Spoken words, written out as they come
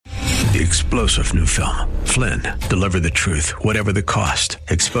The explosive new film, Flynn, deliver the truth, whatever the cost,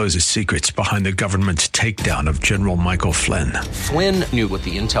 exposes secrets behind the government's takedown of General Michael Flynn. Flynn knew what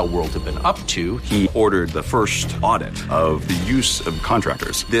the intel world had been up to. He ordered the first audit of the use of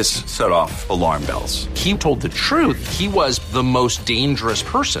contractors. This set off alarm bells. He told the truth. He was the most dangerous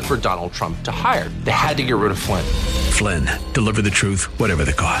person for Donald Trump to hire. They had to get rid of Flynn. Flynn, deliver the truth, whatever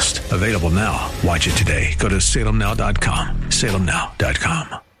the cost. Available now. Watch it today. Go to salemnow.com.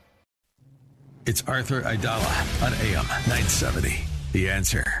 salemnow.com. It's Arthur Aidala on AM 970. The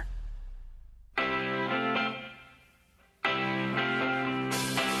Answer.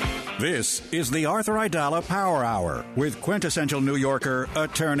 This is the Arthur Aidala Power Hour with quintessential New Yorker,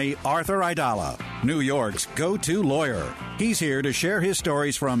 attorney Arthur Aidala, New York's go-to lawyer. He's here to share his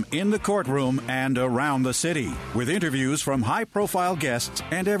stories from in the courtroom and around the city, with interviews from high-profile guests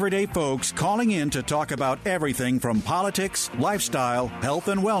and everyday folks calling in to talk about everything from politics, lifestyle, health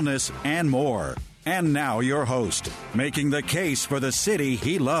and wellness, and more. And now your host, making the case for the city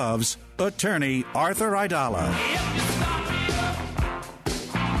he loves, attorney Arthur Aidala.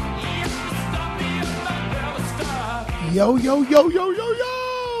 Yo, yo, yo, yo, yo,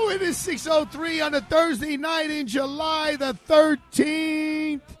 yo! It is 6:03 on a Thursday night in July the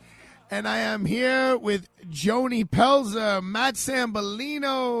 13th. And I am here with Joni Pelzer, Matt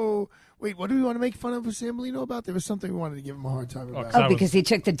Sambolino. Wait, what do we want to make fun of Sambolino about? There was something we wanted to give him a hard time about. Oh, because he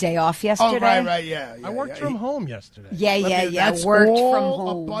took the day off yesterday? Oh, right, yeah. I worked from home yesterday. Yeah. That's worked all from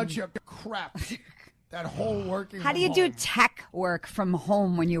home. A bunch of crap. That whole working How do you do tech work from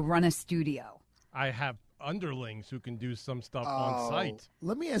home when you run a studio? I have underlings who can do some stuff on site.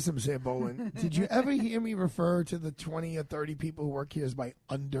 Let me ask him, Sambolin. Did you ever hear me refer to the 20 or 30 people who work here as my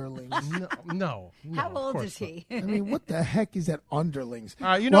underlings? No. How old is he? I mean, what the heck is that underlings?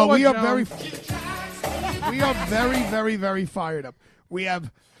 You know what, we are Joan? very, very, very fired up. We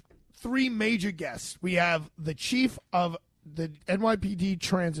have three major guests. We have the chief of the NYPD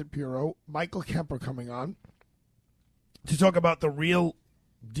Transit Bureau, Michael Kemper, coming on to talk about the real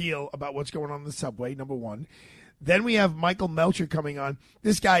deal about what's going on in the subway, number one. Then we have Michael Melcher coming on.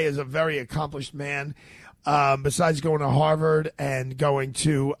 This guy is a very accomplished man. Besides going to Harvard and going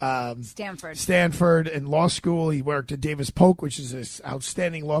to Stanford and law school, he worked at Davis Polk, which is this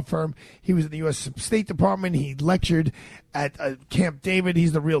outstanding law firm. He was in the U.S. State Department. He lectured at Camp David.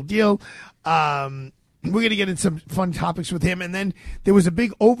 He's the real deal. We're going to get into some fun topics with him, and then there was a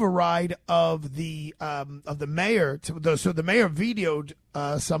big override of the mayor. So the mayor vetoed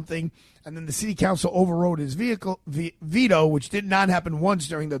something, and then the city council overrode his veto, which did not happen once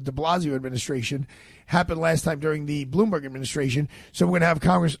during the De Blasio administration. Happened last time during the Bloomberg administration. So we're going to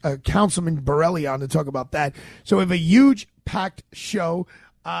have Councilman Borelli on to talk about that. So we have a huge packed show.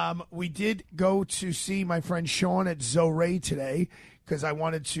 We did go to see my friend Sean at Zoray today because I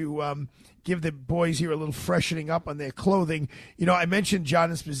wanted to give the boys here a little freshening up on their clothing. You know, I mentioned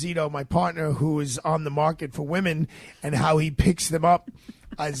John Esposito, my partner, who is on the market for women, and how he picks them up.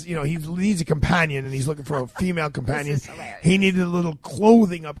 As you know, he needs a companion, and he's looking for a female companion. He needed a little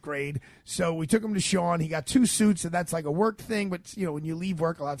clothing upgrade, so we took him to Sean. He got two suits, and that's like a work thing. But you know, when you leave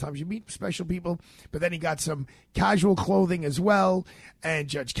work, a lot of times you meet special people. But then he got some casual clothing as well. And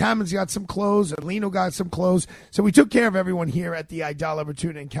Judge Kammen's got some clothes. And Lino got some clothes. So we took care of everyone here at the Aidala,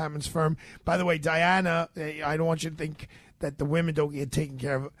 Bertuna, and Kammen's firm. By the way, Diana, I don't want you to think that the women don't get taken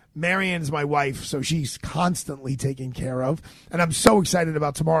care of. Marianne's my wife, so she's constantly taken care of. And I'm so excited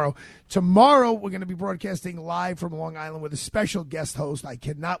about tomorrow. Tomorrow, we're going to be broadcasting live from Long Island with a special guest host. I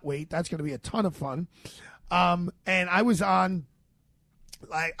cannot wait. That's going to be a ton of fun. And I was on,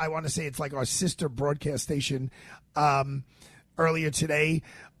 I want to say it's like our sister broadcast station earlier today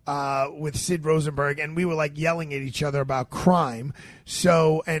with Sid Rosenberg, and we were like yelling at each other about crime.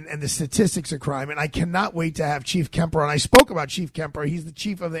 So, and the statistics of crime. And I cannot wait to have Chief Kemper on. I spoke about Chief Kemper. He's the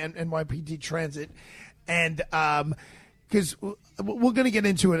chief of the NYPD Transit. And because we're going to get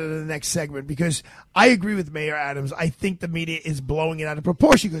into it in the next segment, because I agree with Mayor Adams. I think the media is blowing it out of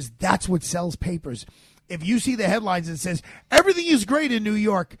proportion because that's what sells papers. If you see the headlines that says everything is great in New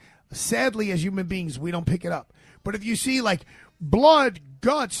York, sadly, as human beings, we don't pick it up. But if you see like blood,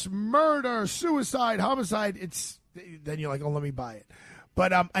 guts, murder, suicide, homicide, then you're like, oh, let me buy it.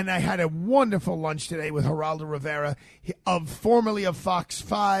 But and I had a wonderful lunch today with Geraldo Rivera, formerly of Fox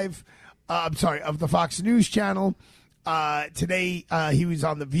 5, of the Fox News Channel. Today he was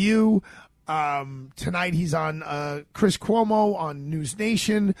on The View. Tonight he's on Chris Cuomo on News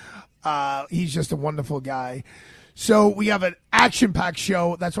Nation. He's just a wonderful guy. So we have an action-packed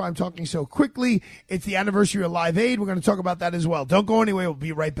show. That's why I'm talking so quickly. It's the anniversary of Live Aid. We're going to talk about that as well. Don't go anywhere. We'll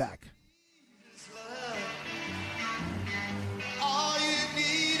be right back. All you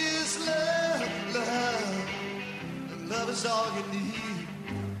need is love. is all you need.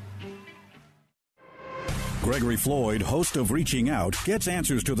 Gregory Floyd, host of Reaching Out, gets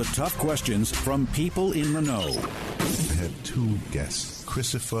answers to the tough questions from people in the know. I had two guests,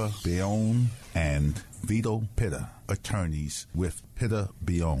 Christopher Bayonne and Vito Pitta, attorneys with Pitta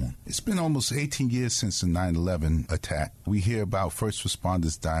Bayonne. It's been almost 18 years since the 9/11 attack. We hear about first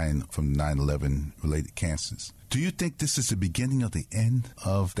responders dying from 9/11 related cancers. Do you think this is the beginning of the end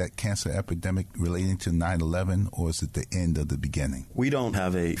of that cancer epidemic relating to 9/11, or is it the end of the beginning? We don't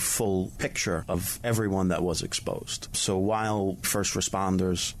have a full picture of everyone that was exposed. So while first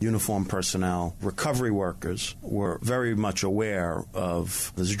responders, uniformed personnel, recovery workers were very much aware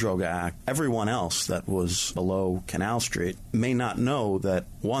of the Zadroga Act, everyone else that was below Canal Street may not know that,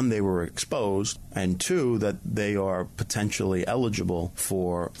 one, they were exposed, and two, that they are potentially eligible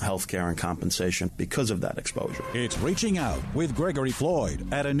for health care and compensation because of that exposure. It's Reaching Out with Gregory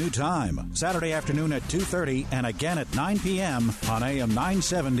Floyd at a new time, Saturday afternoon at 2:30 and again at 9 p.m. on AM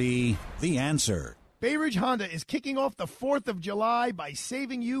 970, The Answer. Bay Ridge Honda is kicking off the 4th of July by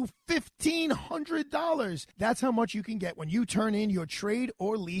saving you $1,500. That's how much you can get when you turn in your trade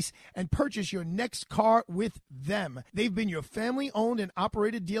or lease and purchase your next car with them. They've been your family-owned and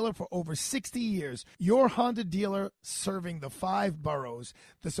operated dealer for over 60 years. Your Honda dealer serving the 5 boroughs.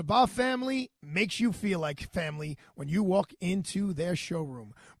 The Sabah family makes you feel like family when you walk into their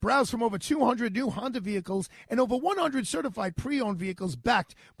showroom. Browse from over 200 new Honda vehicles and over 100 certified pre-owned vehicles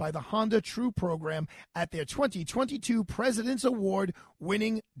backed by the Honda True program at their 2022 President's Award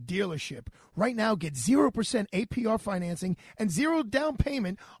winning dealership. Right now, get 0% APR financing and 0 down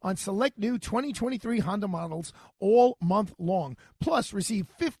payment on select new 2023 Honda models all month long. Plus,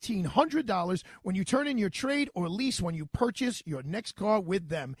 receive $1,500 when you turn in your trade or lease when you purchase your next car with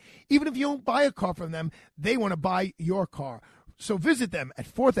them. Even if you don't buy a car from them, they want to buy your car. So visit them at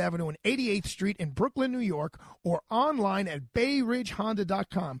 4th Avenue and 88th Street in Brooklyn, New York, or online at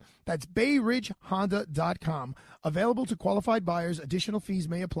BayRidgeHonda.com. That's BayRidgeHonda.com. Available to qualified buyers. Additional fees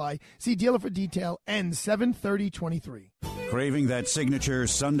may apply. See dealer for detail. Ends 7/30/23. Craving that signature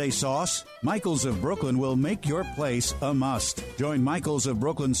Sunday sauce? Michael's of Brooklyn will make your place a must. Join Michael's of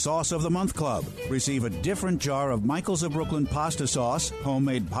Brooklyn Sauce of the Month Club. Receive a different jar of Michael's of Brooklyn pasta sauce,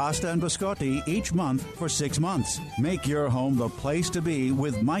 homemade pasta and biscotti each month for 6 months. Make your home the place to be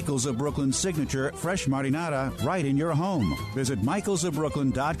with Michael's of Brooklyn signature fresh marinara right in your home. Visit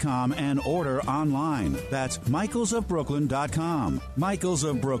michaelsofbrooklyn.com and order online. That's michaelsofbrooklyn.com. Michael's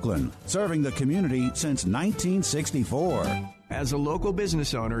of Brooklyn, serving the community since 1964. As a local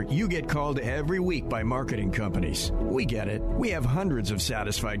business owner, you get called every week by marketing companies. We get it. We have hundreds of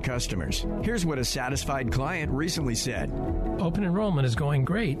satisfied customers. Here's what a satisfied client recently said. Open enrollment is going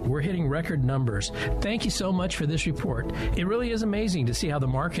great. We're hitting record numbers. Thank you so much for this report. It really is amazing to see how the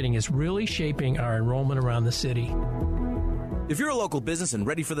marketing is really shaping our enrollment around the city. If you're a local business and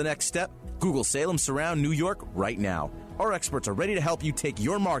ready for the next step, Google Salem Surround New York right now. Our experts are ready to help you take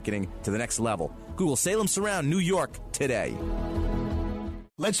your marketing to the next level. Google Salem Surround New York today.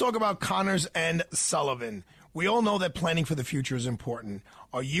 Let's talk about Connors and Sullivan. We all know that planning for the future is important.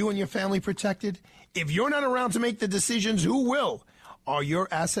 Are you and your family protected? If you're not around to make the decisions, who will? Are your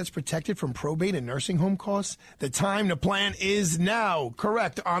assets protected from probate and nursing home costs? The time to plan is now.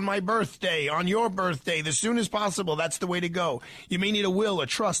 Correct. On my birthday, on your birthday, the soonest possible. That's the way to go. You may need a will, a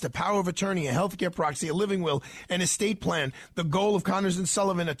trust, a power of attorney, a healthcare proxy, a living will, an estate plan. The goal of Connors and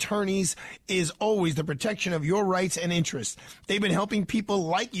Sullivan attorneys is always the protection of your rights and interests. They've been helping people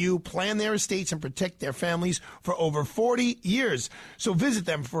like you plan their estates and protect their families for over 40 years. So visit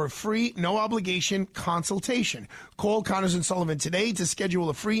them for a free, no obligation consultation. Call Connors and Sullivan today to schedule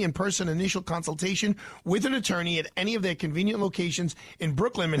a free in-person initial consultation with an attorney at any of their convenient locations in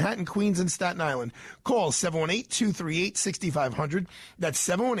Brooklyn, Manhattan, Queens, and Staten Island. Call 718-238-6500. That's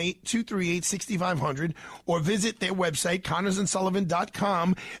 718-238-6500. Or visit their website,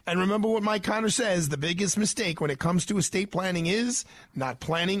 connorsandsullivan.com. And remember what Mike Connors says, the biggest mistake when it comes to estate planning is not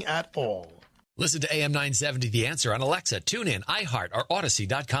planning at all. Listen to AM 970 The Answer on Alexa, TuneIn, iHeart, or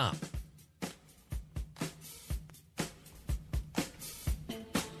Odyssey.com.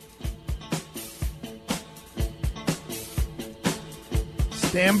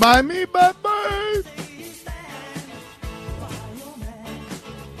 Stand by me, baby.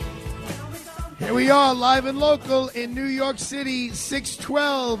 Here we are, live and local in New York City,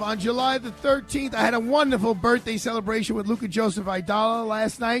 6/12 on July the 13th. I had a wonderful birthday celebration with Luca Joseph Aidala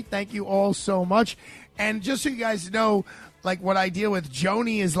last night. Thank you all so much. And just so you guys know, like what I deal with,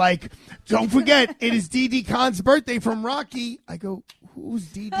 Joni is like, don't forget, it is Didi Khan's birthday from Rocky. I go, who's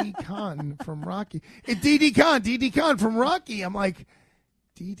Didi Khan from Rocky? It's Didi Khan from Rocky. I'm like,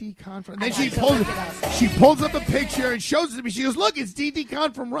 DD Khan from... Then she pulls up a picture and shows it to me. She goes, look, it's DD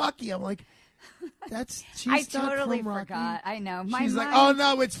Khan from Rocky. I'm like... I totally forgot. I know. She's like, oh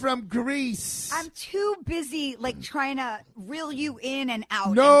no, it's from Greece. I'm too busy, trying to reel you in and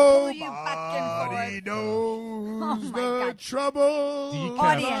out. Nobody and pull you back and forth. knows the trouble.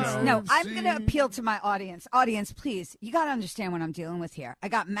 Audience, no, I'm going to appeal to my audience. Audience, please, you got to understand what I'm dealing with here. I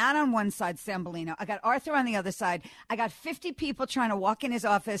got Matt on one side, Sam Bellino. I got Arthur on the other side. I got 50 people trying to walk in his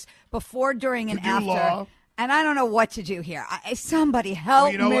office before, during, and after. Law. And I don't know what to do here. Somebody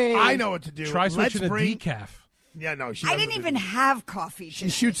help me. I know what to do. Try switching to decaf. Yeah, no. I didn't even have coffee today. She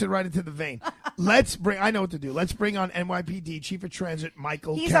shoots it right into the vein. I know what to do. Let's bring on NYPD Chief of Transit,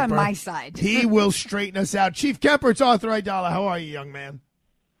 Michael Kemper. He's on my side. He will straighten us out. Chief Kemper, it's Arthur Aidala. How are you, young man?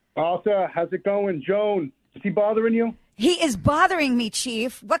 Arthur, how's it going? Joan, is he bothering you? He is bothering me,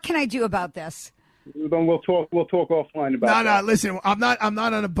 Chief. What can I do about this? Then we'll talk offline about that. No, listen, I'm not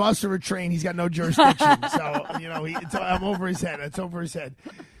on a bus or a train. He's got no jurisdiction. So, I'm over his head. It's over his head.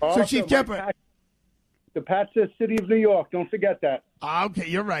 So, Chief Kemper. The Pat says City of New York. Don't forget that. Okay,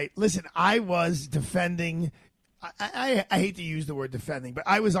 you're right. Listen, I was defending. I hate to use the word defending, but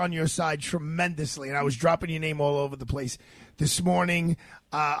I was on your side tremendously, and I was dropping your name all over the place this morning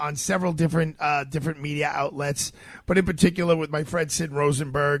on several different media outlets, but in particular with my friend Sid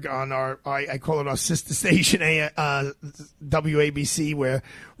Rosenberg on I call it our sister station, WABC, where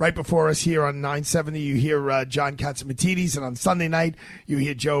right before us here on 970, you hear John Katsimatidis, and on Sunday night, you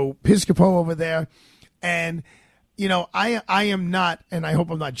hear Joe Piscopo over there. And, I am not, and I hope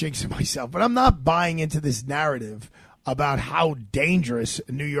I'm not jinxing myself, but I'm not buying into this narrative about how dangerous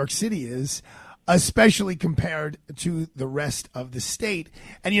New York City is, especially compared to the rest of the state.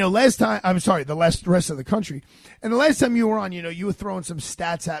 And, the rest of the country. And the last time you were on, you were throwing some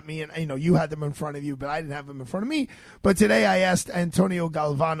stats at me, and, you had them in front of you, but I didn't have them in front of me. But today I asked Antonio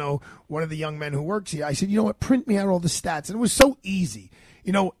Galvano, one of the young men who works here, I said, print me out all the stats. And it was so easy.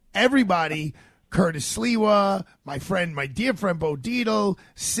 Everybody... Curtis Sliwa, my dear friend Bo Dietl,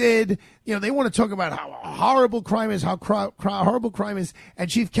 Sid, they want to talk about how horrible crime is, horrible crime is. And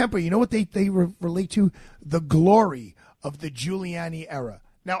Chief Kemper, you know what they relate to? The glory of the Giuliani era.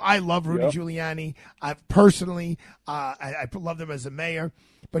 Now, I love Rudy Giuliani. I personally, I love him as a mayor.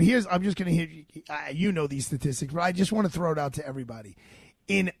 But I'm just going to hear, you know these statistics, but I just want to throw it out to everybody.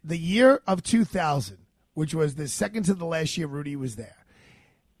 In the year of 2000, which was the second to the last year Rudy was there,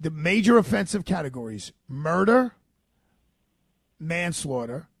 the major offensive categories: murder,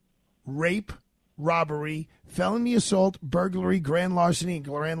 manslaughter, rape, robbery, felony assault, burglary, grand larceny, and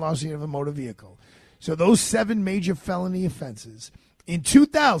grand larceny of a motor vehicle. So those 7 major felony offenses. In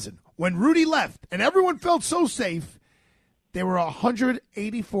 2000, when Rudy left and everyone felt so safe, there were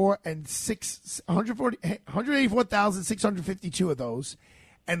 184,652 of those.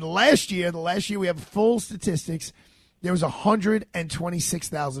 And the last year we have full statistics, there was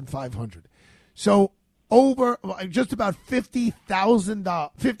 126,500. So over just about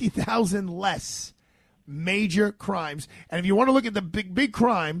 50,000 less major crimes. And if you want to look at the big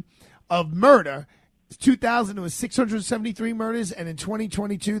crime of murder, 2000 it was 673 murders, and in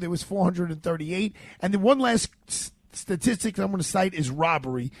 2022 there was 438. And then one last statistic I'm going to cite is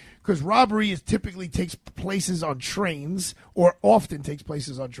robbery, because robbery typically takes places on trains, or often takes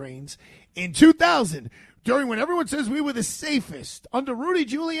places on trains. In 2000, during when everyone says we were the safest, under Rudy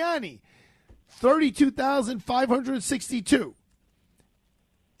Giuliani, 32,562.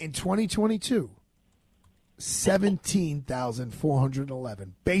 In 2022,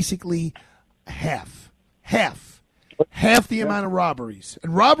 17,411. Basically half the amount of robberies.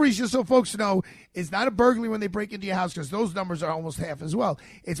 And robberies, just so folks know, is not a burglary when they break into your house, because those numbers are almost half as well.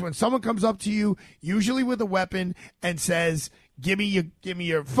 It's when someone comes up to you, usually with a weapon, and says, give me your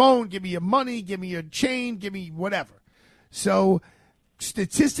phone, give me your money, give me your chain, give me whatever. So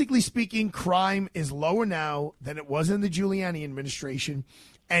statistically speaking, crime is lower now than it was in the Giuliani administration.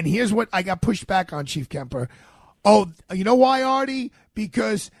 And here's what I got pushed back on, Chief Kemper. Oh, you know why, Artie?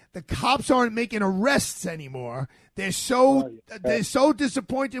 Because the cops aren't making arrests anymore. They're so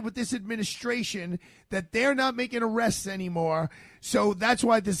disappointed with this administration that they're not making arrests anymore. So that's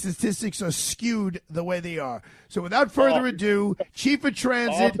why the statistics are skewed the way they are. So without further ado, Chief of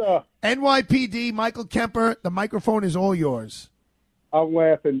Transit, NYPD, Michael Kemper, the microphone is all yours. I'm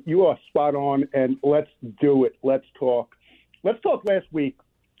laughing. You are spot on, and let's do it. Let's talk. Let's talk last week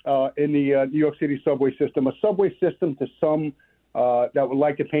in the New York City subway system, a subway system to some that would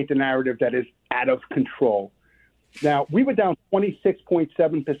like to paint a narrative that is out of control. Now, we were down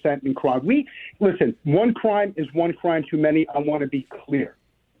 26.7% in crime. Listen, one crime is one crime too many. I want to be clear.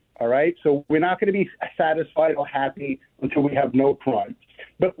 all right? So we're not going to be satisfied or happy until we have no crime.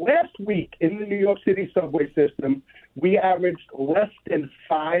 But last week in the New York City subway system, we averaged less than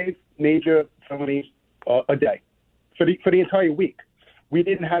 5 major felonies a day for the entire week. We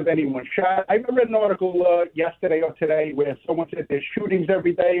didn't have anyone shot. I read an article yesterday or today where someone said there's shootings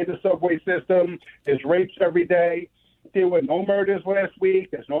every day in the subway system, there's rapes every day. There were no murders last week.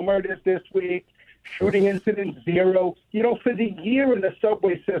 There's no murders this week. Shooting incidents, 0. You know, for the year in the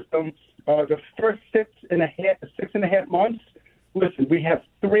subway system, the first 6.5 months, listen, we have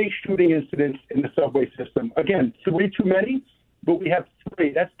 3 shooting incidents in the subway system. Again, 3 too many, but we have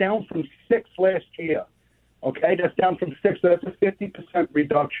 3. That's down from 6 last year. Okay, that's down from 6, so that's a 50%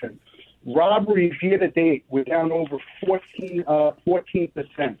 reduction. Robberies year to date, we're down over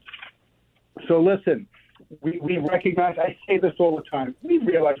 14%. So listen, we recognize, I say this all the time, we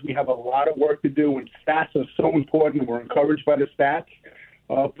realize we have a lot of work to do, and stats are so important. We're encouraged by the stats.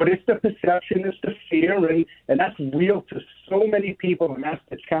 But it's the perception, it's the fear, and that's real to so many people, and that's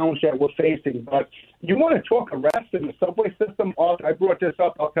the challenge that we're facing. But you want to talk arrests in the subway system? I brought this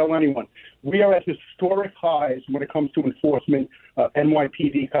up. I'll tell anyone. We are at historic highs when it comes to enforcement,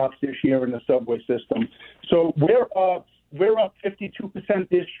 NYPD cops this year in the subway system. So we're up 52%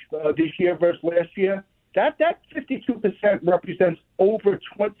 this year versus last year. That 52% represents over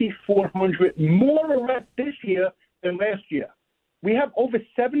 2,400 more arrests this year than last year. We have over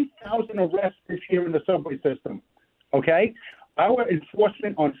 7,000 arrests this year in the subway system, okay? Our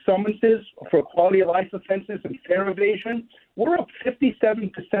enforcement on summonses for quality of life offenses and fare evasion, we're up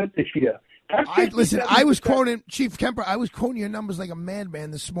 57% this year. Listen, I was quoting, Chief Kemper, I was quoting your numbers like a madman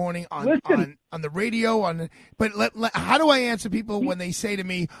this morning on the radio. But how do I answer people when they say to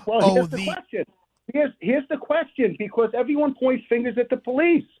me, here's the question. Here's the question, because everyone points fingers at the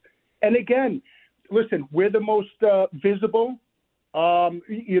police. And again, listen, we're the most visible.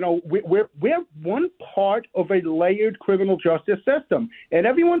 We're one part of a layered criminal justice system, and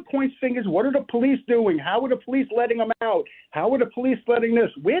everyone points fingers. What are the police doing? How are the police letting them out? How are the police letting this?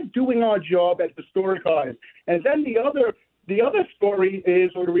 We're doing our job at historic highs. And then the other story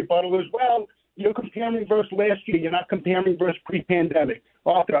is, or the rebuttal is, well, you're comparing versus last year. You're not comparing versus pre-pandemic.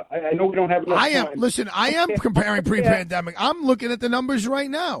 Arthur, I know we don't have enough time. I am comparing pre-pandemic. I'm looking at the numbers right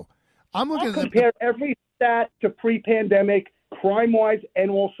now. I'll compare every stat to pre-pandemic, crime-wise, and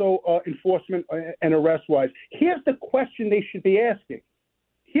also enforcement and arrest-wise. Here's the question they should be asking.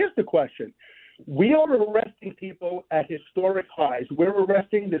 Here's the question. We are arresting people at historic highs. We're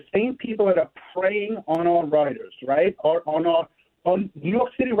arresting the same people that are preying on our riders, right, on New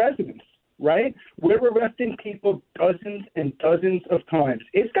York City residents, right? We're arresting people dozens and dozens of times.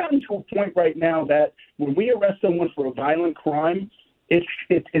 It's gotten to a point right now that when we arrest someone for a violent crime,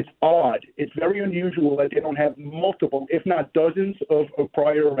 it's odd. It's very unusual that they don't have multiple, if not dozens, of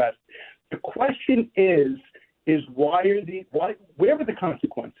prior arrests. The question is where are the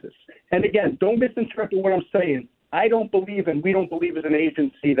consequences? And again, don't misinterpret what I'm saying. I don't believe, and we don't believe as an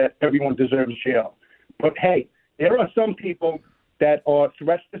agency, that everyone deserves jail. But hey, there are some people that are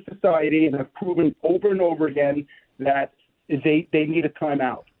threats to society and have proven over and over again that they need a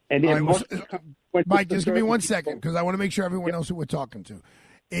timeout. And Mike, just give me 1 second, because I want to make sure everyone knows who we're talking to.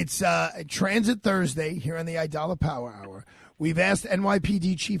 It's Transit Thursday here on the Aidala Power Hour. We've asked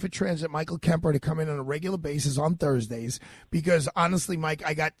NYPD Chief of Transit, Michael Kemper, to come in on a regular basis on Thursdays because, honestly, Mike,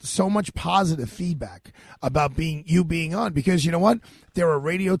 I got so much positive feedback about you being on because, you know what? There are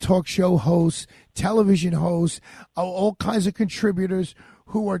radio talk show hosts, television hosts, all kinds of contributors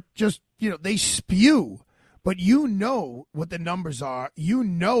who are just, they spew. But you know what the numbers are. You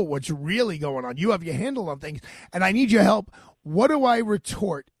know what's really going on. You have your handle on things. And I need your help. What do I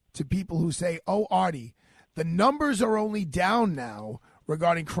retort to people who say, oh, Artie, the numbers are only down now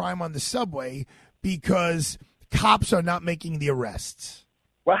regarding crime on the subway because cops are not making the arrests?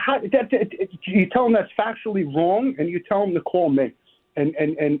 Well, you tell them that's factually wrong, and you tell them to call me. And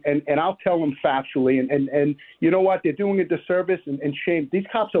I'll tell them factually. And you know what? They're doing a disservice and shame. These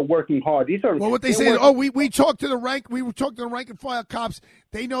cops are working hard. What they say is, we talked to the rank and file cops.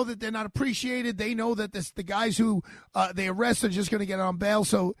 They know that they're not appreciated. They know that the guys who they arrest are just going to get on bail,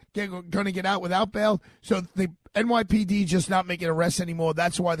 so they're going to get out without bail. So the NYPD just not making arrests anymore.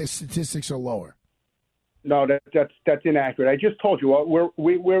 That's why the statistics are lower. No, that's inaccurate. I just told you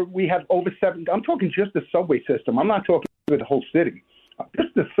we have over 7. I'm talking just the subway system. I'm not talking about the whole city.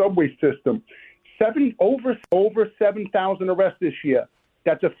 Just the subway system, over 7,000 arrests this year.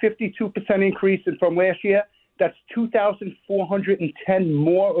 That's a 52% increase from last year. That's 2,410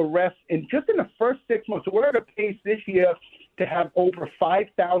 more arrests in the first 6 months. So we're at a pace this year to have over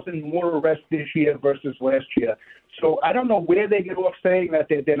 5,000 more arrests this year versus last year. So I don't know where they get off saying that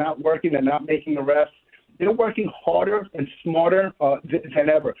they're not working, they're not making arrests. They're working harder and smarter than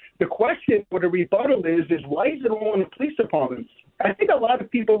ever. The question or the rebuttal is why is it all in the police departments? I think a lot of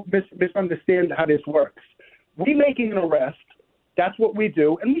people misunderstand how this works. We making an arrest, that's what we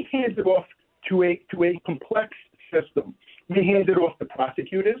do, and we hand it off to a complex system. We hand it off to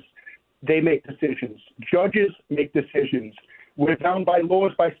prosecutors. They make decisions. Judges make decisions. We're bound by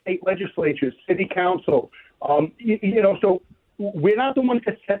laws by state legislatures, city council. So we're not the ones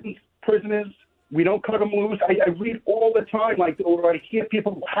that sentence prisoners. We don't cut them loose. I read all the time, or I hear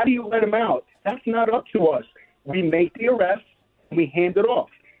people, how do you let them out? That's not up to us. We make the arrest, and we hand it off.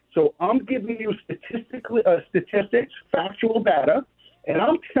 So I'm giving you statistics, factual data, and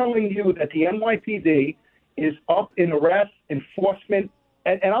I'm telling you that the NYPD is up in arrest, enforcement,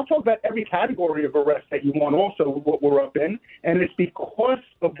 and I'll talk about every category of arrest that you want also, what we're up in, and it's because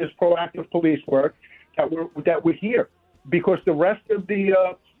of this proactive police work that we're here. Because the rest of the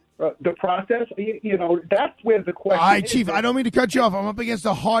process, that's where the question is. All right, Chief, I don't mean to cut you off. I'm up against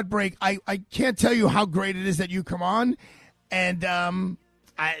a hard break. I can't tell you how great it is that you come on, and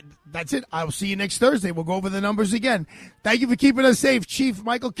that's it. I'll see you next Thursday. We'll go over the numbers again. Thank you for keeping us safe, Chief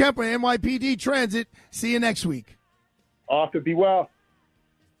Michael Kemper, NYPD Transit. See you next week. Arthur, be well.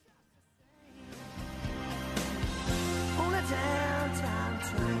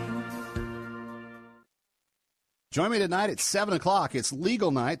 Join me tonight at 7 o'clock. It's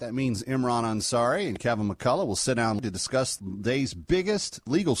legal night. That means Imran Ansari and Kevin McCullough will sit down to discuss the day's biggest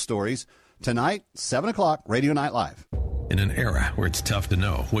legal stories. Tonight, 7 o'clock, Radio Night Live. In an era where it's tough to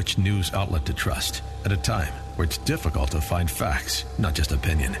know which news outlet to trust, at a time where it's difficult to find facts, not just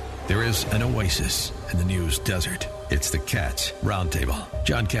opinion, there is an oasis in the news desert. It's the Katz Roundtable.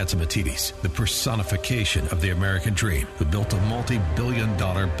 John Catsimatidis, the personification of the American dream, who built a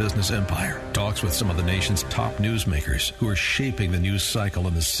multi-billion-dollar business empire, talks with some of the nation's top newsmakers who are shaping the news cycle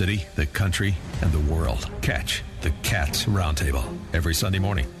in the city, the country, and the world. Catch the Katz Roundtable every Sunday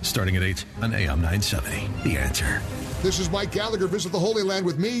morning, starting at 8 on AM 970. The Answer. This is Mike Gallagher. Visit the Holy Land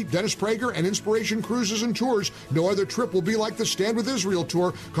with me, Dennis Prager, and Inspiration Cruises and Tours. No other trip will be like the Stand With Israel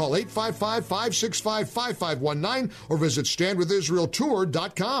Tour. Call 855-565-5519 or visit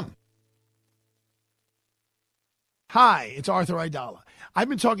standwithisraeltour.com. Hi, it's Arthur Aidala. I've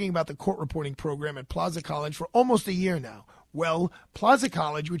been talking about the court reporting program at Plaza College for almost a year now. Well, Plaza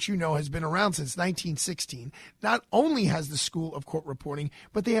College, which you know has been around since 1916, not only has the School of Court Reporting,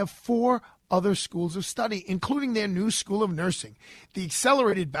 but they have 4 other schools of study, including their new School of Nursing. The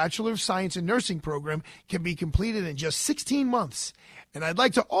accelerated Bachelor of Science in Nursing program can be completed in just 16 months. And I'd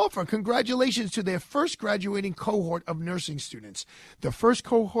like to offer congratulations to their first graduating cohort of nursing students. The first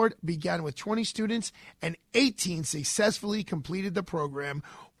cohort began with 20 students, and 18 successfully completed the program.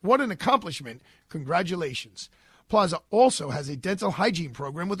 What an accomplishment. Congratulations. Plaza also has a dental hygiene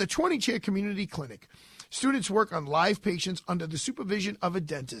program with a 20-chair community clinic. Students work on live patients under the supervision of a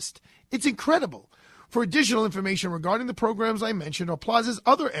dentist. It's incredible. For additional information regarding the programs I mentioned or Plaza's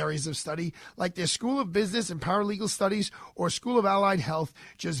other areas of study, like their School of Business and Paralegal Studies or School of Allied Health,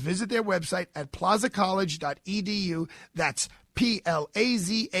 just visit their website at plazacollege.edu. That's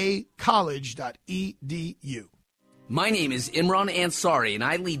Plaza college.edu. My name is Imran Ansari, and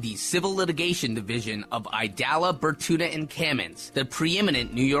I lead the Civil Litigation Division of Aidala, Bertuna & Kamins, the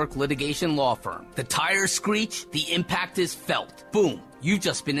preeminent New York litigation law firm. The tires screech, the impact is felt. Boom. You've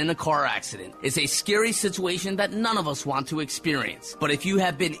just been in a car accident. It's a scary situation that none of us want to experience. But if you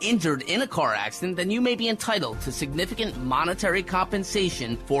have been injured in a car accident, then you may be entitled to significant monetary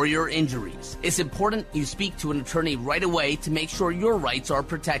compensation for your injuries. It's important you speak to an attorney right away to make sure your rights are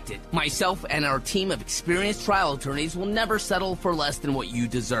protected. Myself and our team of experienced trial attorneys will never settle for less than what you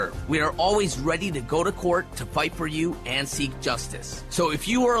deserve. We are always ready to go to court to fight for you and seek justice. So if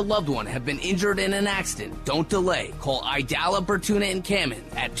you or a loved one have been injured in an accident, don't delay. Call Aidala, Bertuna & Kamen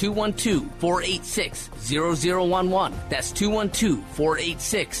at 212-486-0011. That's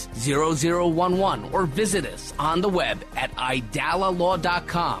 212-486-0011. Or visit us on the web at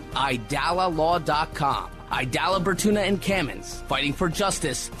idalalaw.com. idalalaw.com. Aidala, Bertuna & Kamins. Fighting for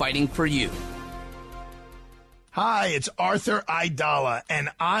justice, fighting for you. Hi, it's Arthur Aidala,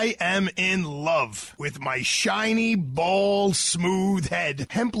 and I am in love with my shiny, bald, smooth head.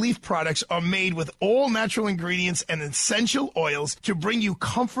 Hemp leaf products are made with all natural ingredients and essential oils to bring you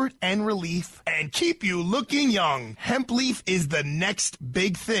comfort and relief and keep you looking young. Hemp leaf is the next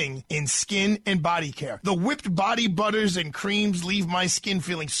big thing in skin and body care. The whipped body butters and creams leave my skin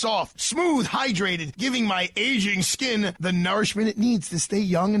feeling soft, smooth, hydrated, giving my aging skin the nourishment it needs to stay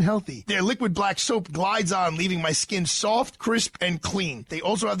young and healthy. Their liquid black soap glides on, leaving keeping my skin soft, crisp, and clean. They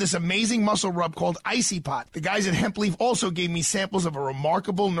also have this amazing muscle rub called Icy Pot. The guys at Hemp Leaf also gave me samples of a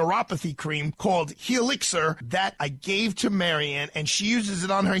remarkable neuropathy cream called Helixer that I gave to Marianne, and she uses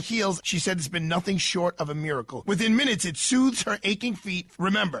it on her heels. She said it's been nothing short of a miracle. Within minutes, it soothes her aching feet.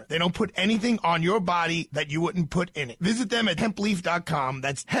 Remember, they don't put anything on your body that you wouldn't put in it. Visit them at hempleaf.com.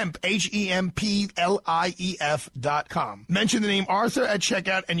 That's hemp, HEMPLIEF.com. Mention the name Arthur at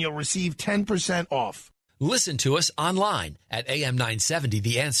checkout and you'll receive 10% off. Listen to us online at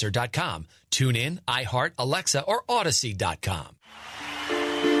am970theanswer.com. Tune in, iHeart, Alexa, or Odyssey.com.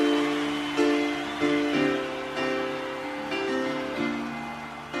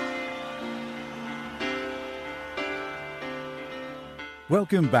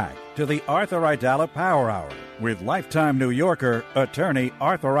 Welcome back to the Arthur Aidala Power Hour with lifetime New Yorker attorney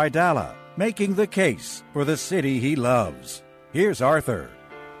Arthur Aidala, making the case for the city he loves. Here's Arthur.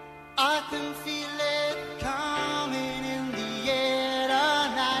 I can feel it coming in the air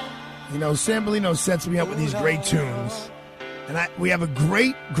tonight. You know, Sambolino sets me up with these great tunes. And we have a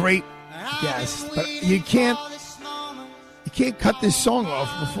great guest, but you can't cut this song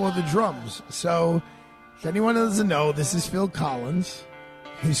off before the drums. So, if anyone doesn't know, this is Phil Collins.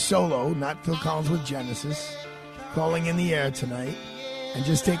 His solo, not Phil Collins with Genesis, calling in the air tonight. And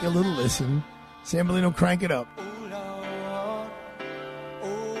just take a little listen. Sambolino, crank it up.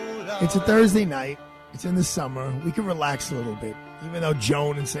 It's a Thursday night. It's in the summer. We can relax a little bit. Even though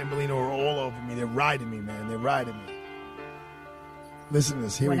Joan and Sambolino are all over me. They're riding me, man. They're riding me. Listen to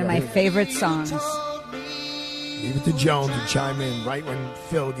this. Here we go. One of my favorite songs. Leave it to Joan to chime in right when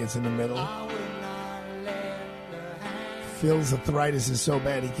Phil gets in the middle. Phil's arthritis is so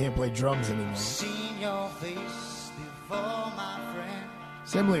bad he can't play drums anymore.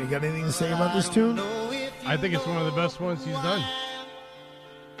 Sambolino, you got anything to say about this tune? I think it's one of the best ones he's done.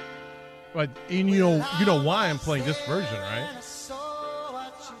 But you know why I'm playing this version, right?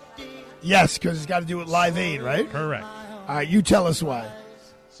 Yes, because it's got to do with Live Aid, right? Correct. All right, you tell us why.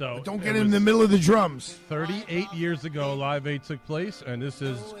 So but don't get in the middle of the drums. 38 years ago, Live Aid took place, and this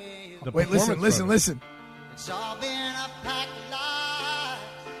is the Wait, listen. It's all been a pack of lies.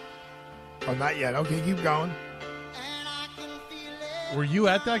 Oh, not yet. Okay, keep going. Were you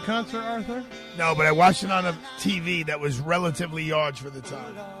at that concert, Arthur? No, but I watched it on a TV that was relatively large for the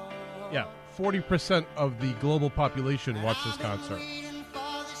time. Yeah, 40% of the global population watched this concert.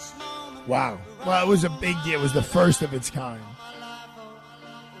 Wow. Well, it was a big deal. It was the first of its kind.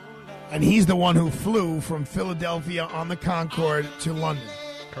 And he's the one who flew from Philadelphia on the Concorde to London.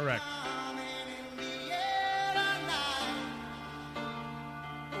 Correct.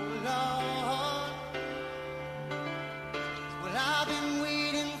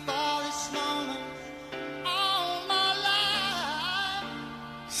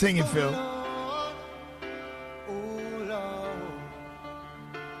 Sing it, Phil.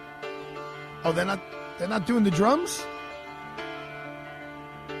 Oh, they're not doing the drums?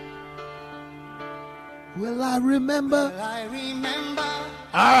 Will I remember?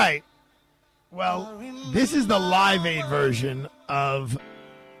 All right. Well, this is the Live Aid version of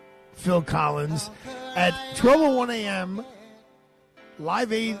Phil Collins. At 12:01 a.m.,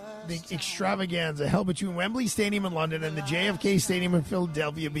 Live Aid, the extravaganza held between Wembley Stadium in London and the JFK Stadium in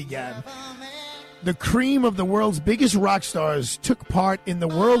Philadelphia began. The cream of the world's biggest rock stars took part in the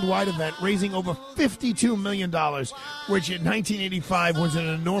worldwide event, raising over $52 million, which in 1985 was an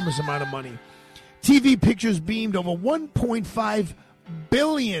enormous amount of money. TV pictures beamed over 1.5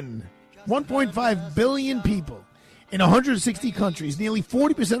 billion people in 160 countries, nearly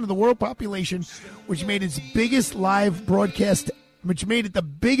 40% of the world population, which made it the biggest live broadcast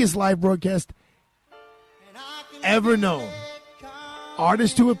ever known.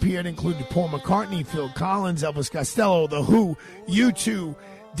 Artists who appeared included Paul McCartney, Phil Collins, Elvis Costello, The Who, U2,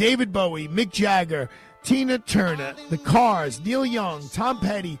 David Bowie, Mick Jagger, Tina Turner, The Cars, Neil Young, Tom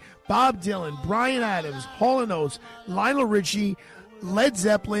Petty, Bob Dylan, Bryan Adams, Hall & Oates, Lionel Richie, Led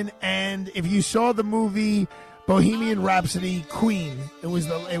Zeppelin, and if you saw the movie Bohemian Rhapsody, Queen. It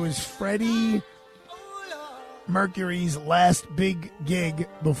was Freddie Mercury's last big gig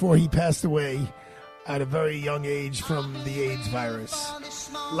before he passed away at a very young age from the AIDS virus.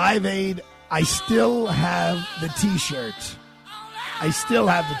 Live Aid, I still have the T-shirt.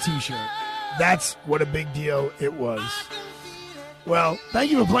 That's what a big deal it was. Well,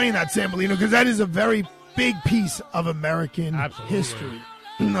 thank you for playing that, Sambolino, because that is a very big piece of American history.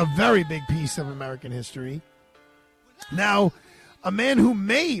 A very big piece of American history. Now, a man who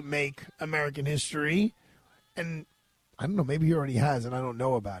may make American history, and I don't know, maybe he already has and I don't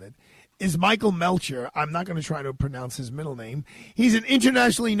know about it, is Michael Melcher. I'm not going to try to pronounce his middle name. He's an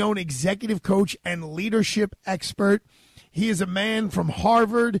internationally known executive coach and leadership expert. He is a man from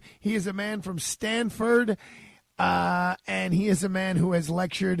Harvard. He is a man from Stanford. And he is a man who has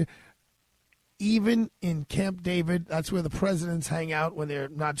lectured even in Camp David. That's where the presidents hang out when they're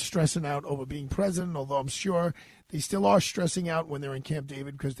not stressing out over being president, although I'm sure they still are stressing out when they're in Camp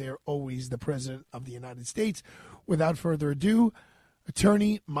David because they're always the president of the United States. Without further ado,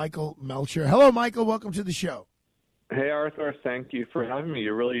 attorney Michael Melcher. Hello, Michael. Welcome to the show. Hey, Arthur. Thank you for having me.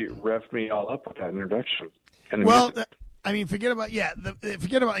 You really revved me all up with that introduction. And forget about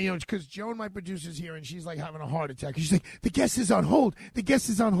because Joan, my producer's here, and she's like having a heart attack. She's like, the guest is on hold. The guest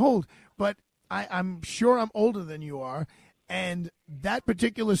is on hold. But I'm sure I'm older than you are, and that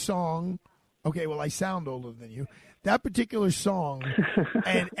particular song. Okay, well, I sound older than you. That particular song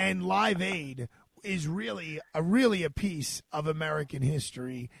and Live Aid is really a piece of American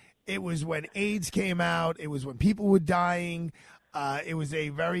history. It was when AIDS came out. It was when people were dying. It was a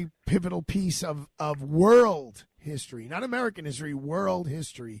very pivotal piece of world history, not American history, world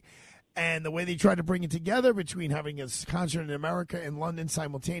history. And the way they tried to bring it together between having a concert in America and London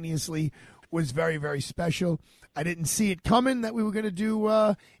simultaneously was very, very special. I didn't see it coming that we were going to do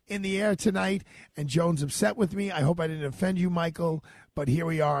in the air tonight, and Joan's upset with me. I hope I didn't offend you, Michael, but here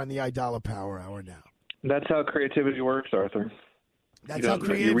we are on the Aidala Power Hour now. That's how creativity works, Arthur. That's how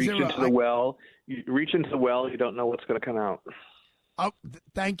creativity you reach into the well. You reach into the well. You don't know what's going to come out. Oh,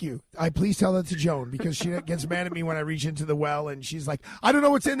 thank you. Please tell that to Joan, because she gets mad at me when I reach into the well, and she's like, I don't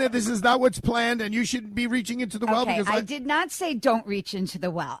know what's in there. This is not what's planned, and you shouldn't be reaching into the well. Okay, Because I did not say don't reach into the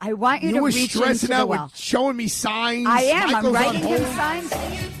well. I want you to were reach stressing into out the well. with showing me signs. I am. Michael's I'm writing on him hold. signs.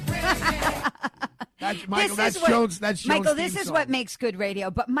 That's Joan's Michael, this theme is song. what makes good radio.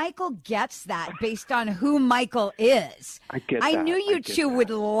 But Michael gets that based on who Michael is. I knew you two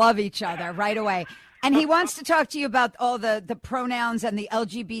would love each other right away. And he wants to talk to you about all the pronouns and the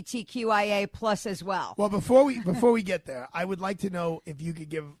LGBTQIA plus as well. Well, before we get there, I would like to know if you could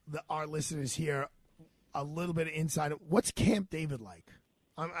give our listeners here a little bit of insight. What's Camp David like?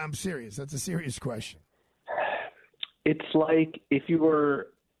 I'm serious. That's a serious question. It's like if you were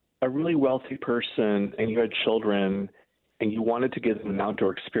a really wealthy person and you had children and you wanted to give them an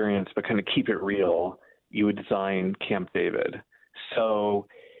outdoor experience but kind of keep it real, you would design Camp David. So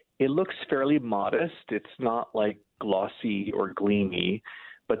it looks fairly modest. It's not like glossy or gleamy,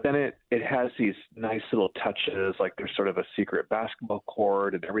 but then it has these nice little touches, like there's sort of a secret basketball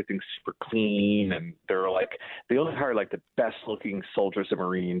court and everything's super clean, and they only hire like the best looking soldiers and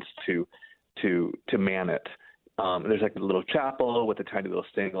Marines to man it. There's like a little chapel with a tiny little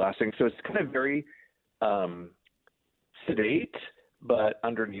stained glass thing. So it's kind of very sedate, but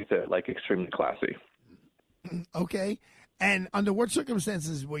underneath it, like extremely classy. Okay. And under what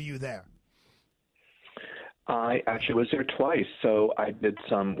circumstances were you there? I actually was there twice. So I did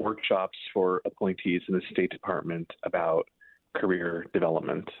some workshops for appointees in the State Department about career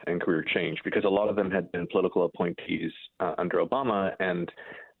development and career change, because a lot of them had been political appointees under Obama, and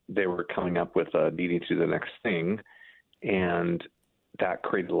they were coming up with needing to do the next thing. And that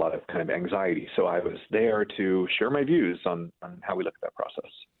created a lot of kind of anxiety. So I was there to share my views on how we look at that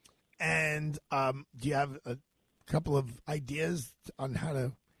process. And do you have a couple of ideas on how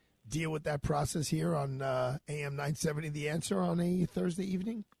to deal with that process here on AM 970 The Answer on a Thursday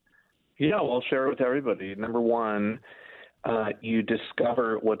evening? Yeah, well, I'll share it with everybody. Number one, you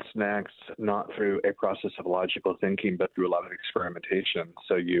discover what's next not through a process of logical thinking, but through a lot of experimentation.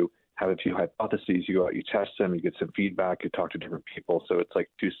 So you have a few hypotheses, you go out, you test them, you get some feedback, you talk to different people. So it's like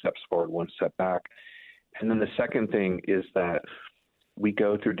 2 steps forward, 1 step back. And then the second thing is that we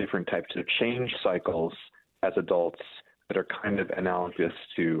go through different types of change cycles as adults that are kind of analogous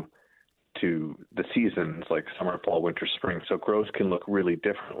to the seasons, like summer, fall, winter, spring. So growth can look really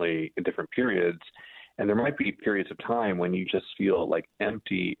differently in different periods. And there might be periods of time when you just feel like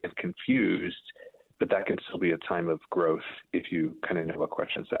empty and confused, but that can still be a time of growth if you kind of know what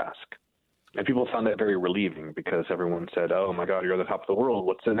questions to ask. And people found that very relieving, because everyone said, oh my God, you're at the top of the world.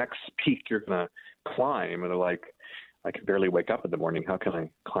 What's the next peak you're going to climb? And they're like, I can barely wake up in the morning. How can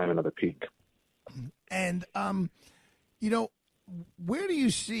I climb another peak? And, where do you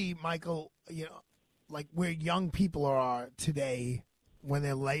see, Michael, like where young people are today when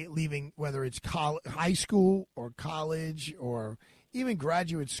they're leaving, whether it's high school or college or even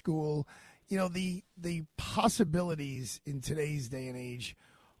graduate school? The possibilities in today's day and age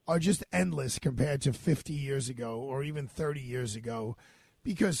are just endless compared to 50 years ago or even 30 years ago,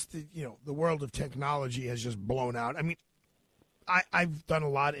 because the world of technology has just blown out. I mean, I've done a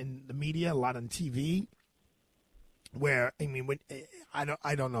lot in the media, a lot on TV, where I mean,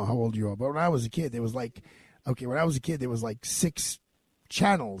 I don't know how old you are, but when I was a kid, there was like, when I was a kid, there was like 6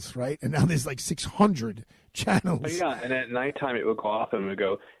 channels, right? And now there's like 600 channels. Oh, yeah, and at nighttime it would go off and it would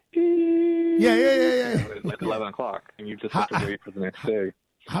go. Yeah. It's like 11 o'clock, and you just have to wait for the next day.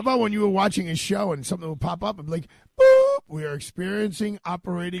 How about when you were watching a show and something would pop up and be like, boop, we are experiencing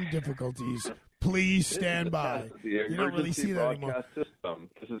operating difficulties. Please stand by. You don't really see that anymore. System.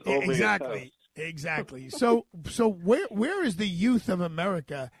 This is only Exactly. So where is the youth of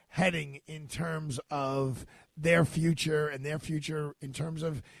America heading in terms of their future and their future in terms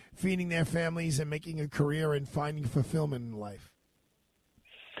of feeding their families and making a career and finding fulfillment in life?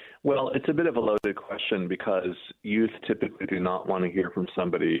 Well, it's a bit of a loaded question because youth typically do not want to hear from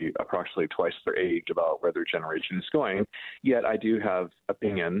somebody approximately twice their age about where their generation is going. Yet I do have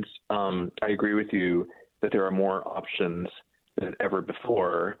opinions. I agree with you that there are more options than ever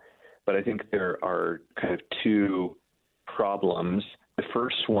before, but I think there are kind of 2 problems. The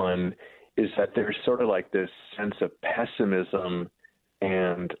first one is that there's sort of like this sense of pessimism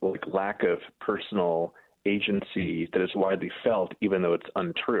and like lack of personal agency that is widely felt, even though it's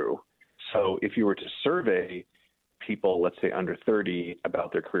untrue. So if you were to survey people, let's say under 30,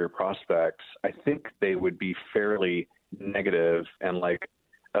 about their career prospects, I think they would be fairly negative and like,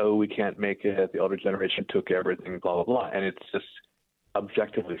 oh, we can't make it, the older generation took everything, blah, blah, blah. And it's just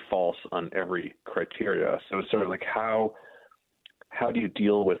objectively false on every criteria. So it's sort of like how do you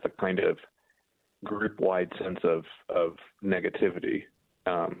deal with a kind of group-wide sense of negativity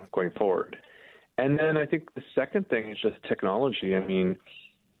going forward? And then I think the second thing is just technology. I mean,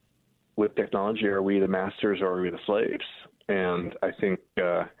 with technology, are we the masters or are we the slaves? And I think.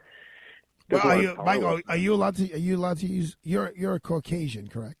 Michael, are you allowed to use? You're a Caucasian,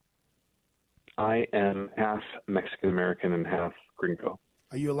 correct? I am half Mexican American and half Gringo.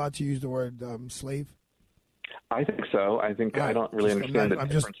 Are you allowed to use the word slave? I think so. I think I don't really understand the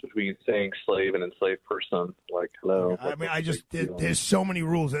difference between saying slave and enslaved person. Like, hello. I mean, there's so many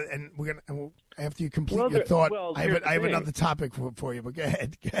rules, and after you complete your thought, I have another topic for you. But go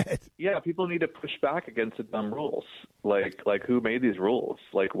ahead. Yeah, people need to push back against the dumb rules. Like who made these rules?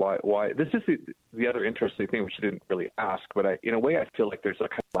 Like, why? This is the other interesting thing, which I didn't really ask, but in a way, I feel like there's a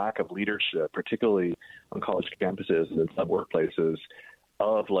kind of lack of leadership, particularly on college campuses and in some workplaces,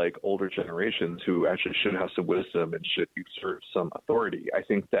 of like older generations who actually should have some wisdom and should exert some authority. I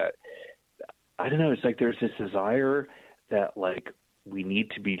think that, I don't know, it's like there's this desire that like we need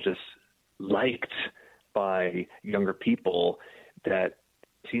to be just liked by younger people that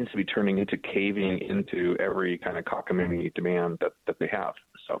seems to be turning into caving into every kind of cockamamie demand that they have.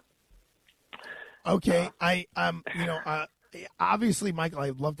 So. Okay. Obviously, Michael,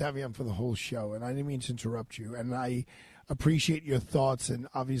 I'd love to have you on for the whole show, and I didn't mean to interrupt you, and I appreciate your thoughts and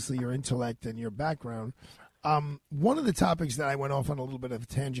obviously your intellect and your background. One of the topics that I went off on a little bit of a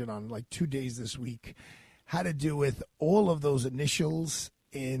tangent on like 2 days this week had to do with all of those initials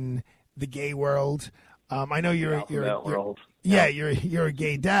in the gay world. I know you're a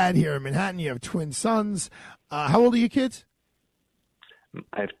gay dad here in Manhattan. You have twin sons. How old are your kids?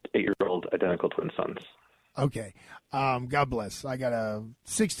 I have 8-year-old identical twin sons. Okay. God bless. I got a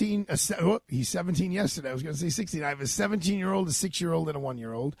 16. He's 17 yesterday. I was going to say 16. I have a 17-year-old, a 6-year-old, and a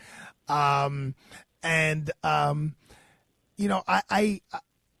 1-year-old. I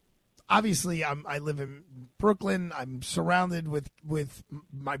obviously I live in Brooklyn. I'm surrounded with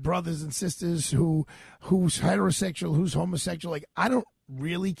my brothers and sisters who's heterosexual, who's homosexual. Like, I don't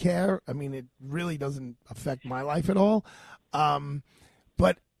really care. I mean, it really doesn't affect my life at all.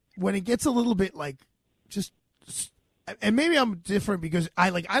 But when it gets a little bit like just, and maybe I'm different because I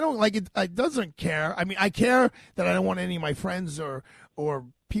don't like it. I doesn't care. I mean, I care that I don't want any of my friends or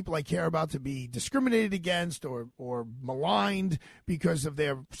people I care about to be discriminated against or maligned because of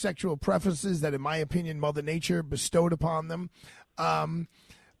their sexual preferences that, in my opinion, Mother Nature bestowed upon them.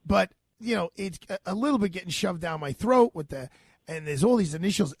 But it's a little bit getting shoved down my throat and there's all these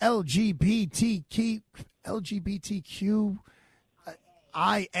initials LGBTQ,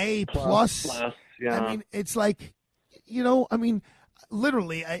 IA plus. Yeah. I mean, it's like,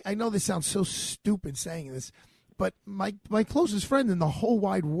 literally, I know this sounds so stupid saying this, but my closest friend in the whole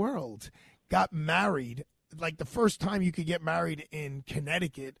wide world got married. Like the first time you could get married in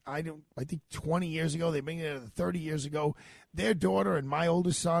Connecticut, I think 20 years ago. They made it 30 years ago. Their daughter and my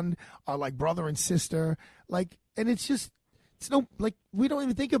oldest son are like brother and sister. Like, and we don't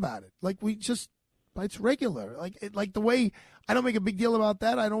even think about it. Like it's regular. Like the way I don't make a big deal about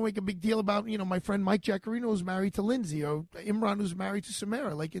that. I don't make a big deal about, my friend Mike Giacarino who's married to Lindsay or Imran who's married to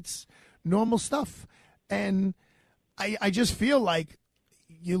Samara. Like, it's normal stuff. And I just feel like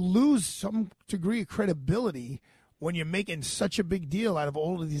you lose some degree of credibility when you're making such a big deal out of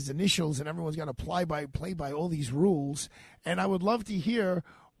all of these initials and everyone's got to play by all these rules. And I would love to hear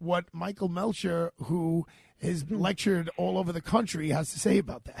what Michael Melcher, who has lectured all over the country, has to say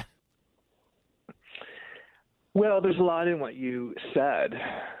about that. Well, there's a lot in what you said.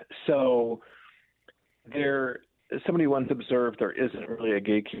 So somebody once observed there isn't really a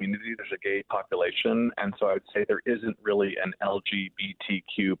gay community, there's a gay population. And so I would say there isn't really an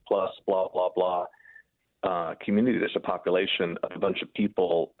LGBTQ plus blah, blah, blah community. There's a population of a bunch of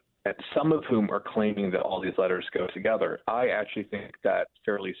people, and some of whom are claiming that all these letters go together. I actually think that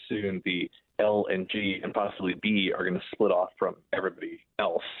fairly soon the L and G and possibly B are going to split off from everybody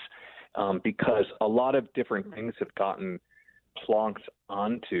else because a lot of different things have gotten plonked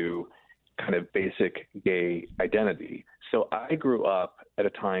onto kind of basic gay identity. So I grew up at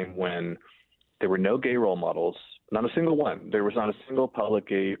a time when there were no gay role models, not a single one. There was not a single public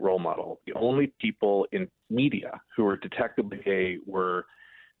gay role model. The only people in media who were detectably gay were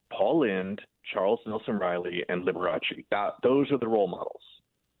Paul Lynde, Charles Nelson Riley, and Liberace. Those are the role models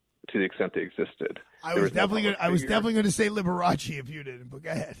to the extent they existed. I was definitely going to say Liberace if you didn't, but go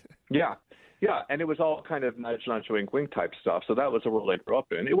ahead. Yeah, and it was all kind of nudge, wink, wink type stuff. So that was a world I grew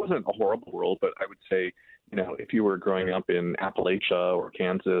up in. It wasn't a horrible world, but I would say, if you were growing up in Appalachia or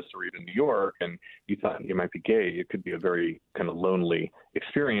Kansas or even New York and you thought you might be gay, it could be a very kind of lonely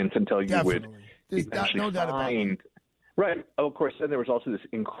experience until you would eventually no doubt about it. Right. Oh, of course. Then there was also this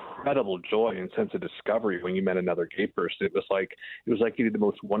incredible joy and sense of discovery when you met another gay person. It was like you did the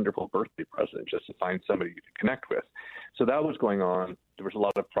most wonderful birthday present just to find somebody to connect with. So that was going on. There was a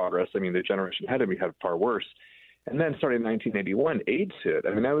lot of progress. I mean, the generation ahead of me had far worse. And then starting in 1981, AIDS hit.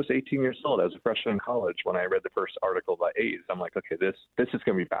 I mean, I was 18 years old. I was a freshman in college when I read the first article about AIDS. I'm like, okay, this is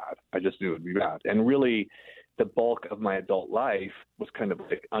going to be bad. I just knew it would be bad. And really, the bulk of my adult life was kind of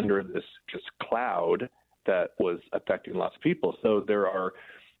like under this just cloud that was affecting lots of people. So there are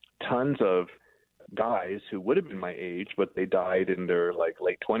tons of guys who would have been my age, but they died in their like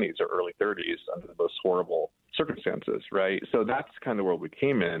late 20s or early 30s under the most horrible circumstances, right? So that's kind of the world we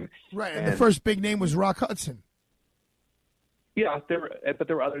came in. Right, and the first big name was Rock Hudson. Yeah, but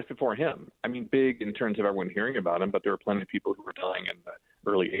there were others before him. I mean, big in terms of everyone hearing about him, but there were plenty of people who were dying in the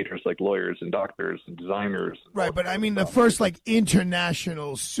early 80s, like lawyers and doctors and designers. Right, but I mean, the first like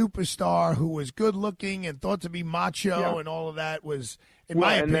international superstar who was good looking and thought to be macho and all of that was, in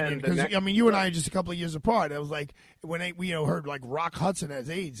my opinion, because I mean, you and I are just a couple of years apart. I was like, when we heard like Rock Hudson has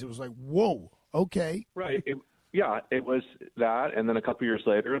AIDS, it was like, whoa, okay, right. It was that, and then a couple of years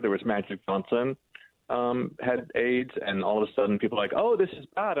later, there was Magic Johnson. Had AIDS, and all of a sudden people are like, oh, this is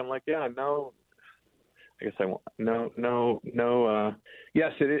bad. I'm like, yeah, no, I guess I won't. No.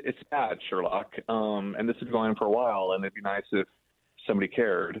 Yes, it's bad, Sherlock. And this has been going on for a while, and it'd be nice if somebody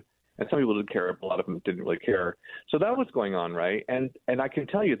cared. And some people did care, but a lot of them didn't really care. So that was going on, right? And I can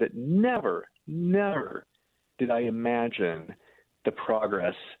tell you that never did I imagine the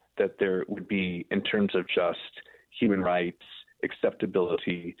progress that there would be in terms of just human rights,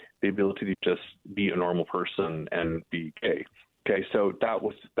 acceptability, the ability to just be a normal person and be gay. Okay, so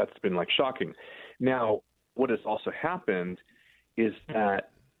that's been like shocking. Now, what has also happened is that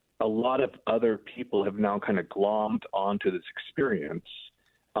a lot of other people have now kind of glommed onto this experience.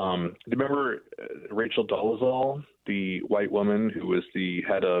 Remember Rachel Dolezal, the white woman who was the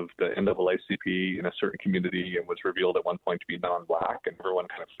head of the NAACP in a certain community and was revealed at one point to be non-black, and everyone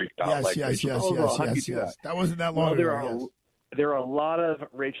kind of freaked out. Yes. That wasn't that long ago. There are a lot of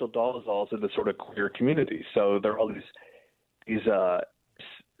Rachel Dolezals in the sort of queer community. So there are all these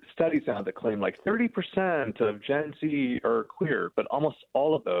studies now that claim like 30% of Gen Z are queer, but almost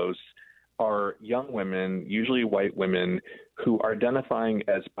all of those are young women, usually white women, who are identifying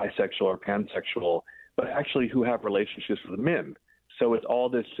as bisexual or pansexual, but actually who have relationships with men. So it's all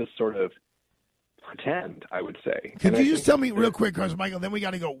this just sort of pretend, I would say. Could you just tell me real quick, because Michael, then we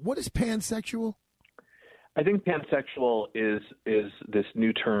got to go. What is pansexual? I think pansexual is this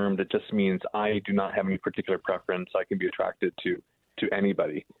new term that just means I do not have any particular preference. I can be attracted to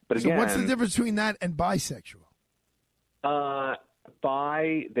anybody. But again, so what's the difference between that and bisexual?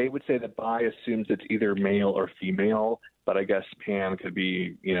 They would say that bi assumes it's either male or female, but I guess pan could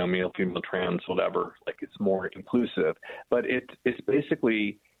be, male, female, trans, whatever. Like it's more inclusive. But it's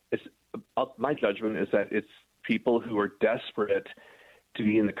basically, my judgment is that it's people who are desperate to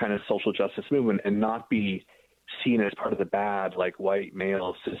be in the kind of social justice movement and not be seen as part of the bad, like white,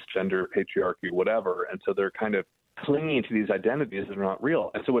 male, cisgender, patriarchy, whatever. And so they're kind of clinging to these identities that are not real.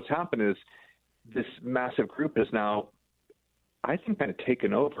 And so what's happened is this massive group is now, I think, kind of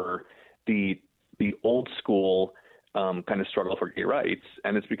taken over the old school kind of struggle for gay rights.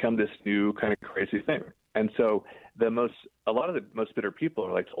 And it's become this new kind of crazy thing. And so a lot of the most bitter people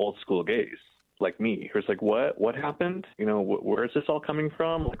are like old school gays, like me, who's like, what happened? Where is this all coming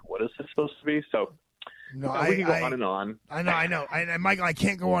from? Like, what is this supposed to be? So we can go on and on. I know. And Michael, I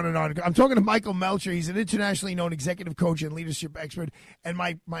can't go on and on. I'm talking to Michael Melcher. He's an internationally known executive coach and leadership expert. And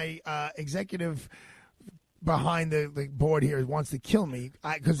my executive behind the board here wants to kill me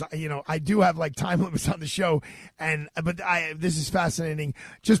because I do have like time limits on the show, but this is fascinating.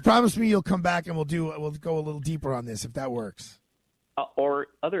 Just promise me you'll come back and we'll go a little deeper on this if that works. Or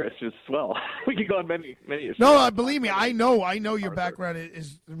other issues as well. We could go on many issues. No, believe me, I know your background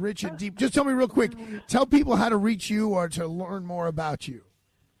is rich and deep. Just tell me real quick. Tell people how to reach you or to learn more about you.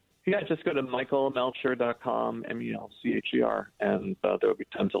 Yeah, just go to michaelmelcher.com, MELCHER, and there will be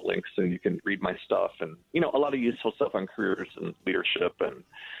tons of links so you can read my stuff and, a lot of useful stuff on careers and leadership and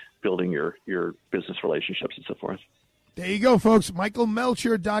building your business relationships and so forth. There you go, folks.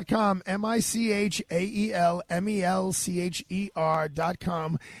 michaelmelcher.com,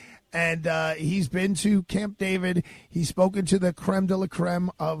 MICHAELMELCHER.com. And he's been to Camp David. He's spoken to the creme de la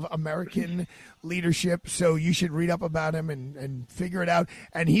creme of American leadership. So you should read up about him and figure it out.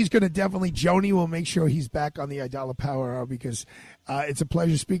 And he's going to definitely, Joni will make sure he's back on the Aidala Power Hour because it's a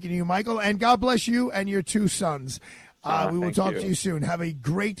pleasure speaking to you, Michael. And God bless you and your two sons. We will talk to you soon. Have a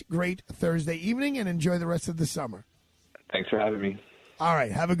great, great Thursday evening and enjoy the rest of the summer. Thanks for having me. All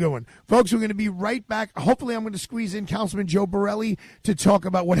right, have a good one. Folks, we're going to be right back. Hopefully I'm going to squeeze in Councilman Joe Borelli to talk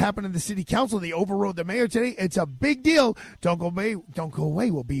about what happened in the city council. They overrode the mayor today. It's a big deal. Don't go away.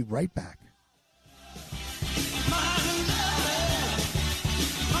 We'll be right back.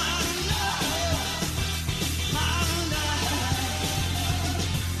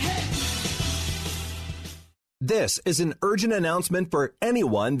 This is an urgent announcement for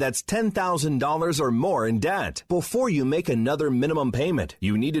anyone that's $10,000 or more in debt. Before you make another minimum payment,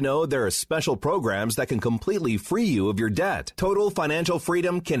 you need to know there are special programs that can completely free you of your debt. Total Financial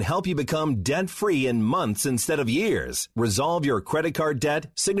Freedom can help you become debt-free in months instead of years. Resolve your credit card debt,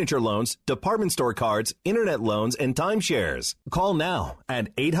 signature loans, department store cards, internet loans, and timeshares. Call now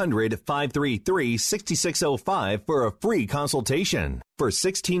at 800-533-6605 for a free consultation. For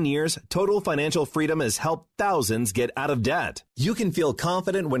 16 years, Total Financial Freedom has helped thousands get out of debt. You can feel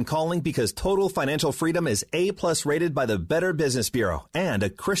confident when calling because Total Financial Freedom is A+ rated by the Better Business Bureau and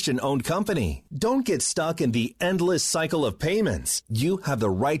a Christian-owned company. Don't get stuck in the endless cycle of payments. You have the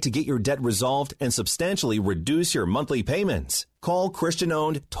right to get your debt resolved and substantially reduce your monthly payments. Call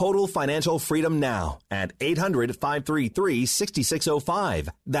Christian-owned Total Financial Freedom now at 800-533-6605.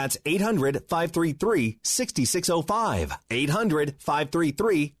 That's 800-533-6605.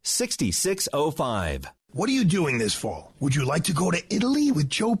 800-533-6605. What are you doing this fall? Would you like to go to Italy with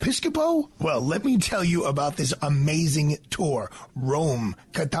Joe Piscopo? Well, let me tell you about this amazing tour. Rome,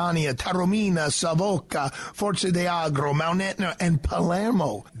 Catania, Taormina, Savoca, Forza d'Agro, Mount Etna, and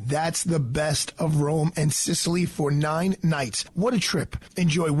Palermo. That's the best of Rome and Sicily for 9 nights. What a trip.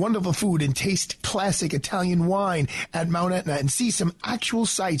 Enjoy wonderful food and taste classic Italian wine at Mount Etna and see some actual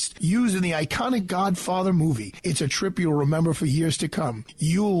sights used in the iconic Godfather movie. It's a trip you'll remember for years to come.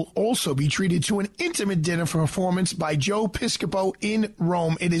 You'll also be treated to an intimate dinner performance by Joe Piscopo in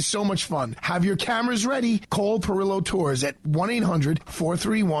Rome. It is so much fun. Have your cameras ready. Call Perillo Tours at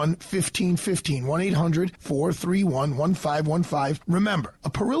 1-800-431-1515. 1-800-431-1515. Remember, a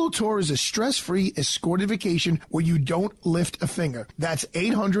Perillo Tour is a stress-free escorted vacation where you don't lift a finger. That's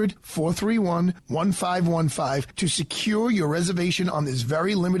 800-431-1515 to secure your reservation on this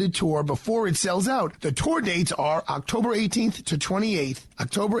very limited tour before it sells out. The tour dates are October 18th to 28th.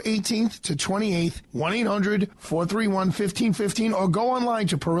 October 18th to 28th. 1-800-431-1515 or go online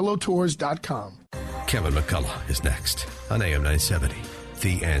to PerilloTours.com. Kevin McCullough is next on AM 970.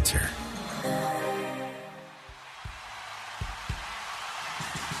 The Answer.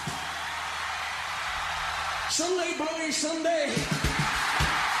 Sunday, Bloody Sunday.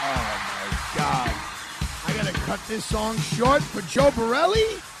 Oh, my God. I got to cut this song short for Joe Borelli?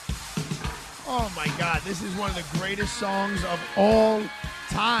 Oh, my God. This is one of the greatest songs of all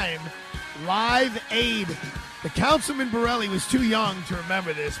time. Live Aid. The Councilman Borelli was too young to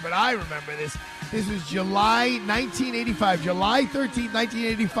remember this, but I remember this. This was July 1985. July 13th,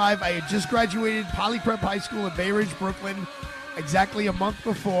 1985. I had just graduated Poly Prep High School in Bay Ridge, Brooklyn, exactly a month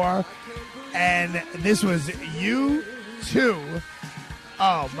before. And this was U2.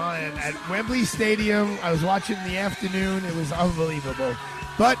 Oh, man. At Wembley Stadium. I was watching in the afternoon. It was unbelievable.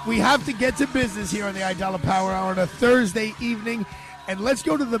 But we have to get to business here on the Aidala Power Hour on a Thursday evening. And let's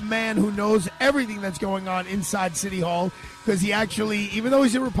go to the man who knows everything that's going on inside City Hall, because he actually, even though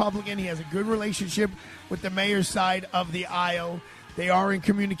he's a Republican, he has a good relationship with the mayor's side of the aisle. They are in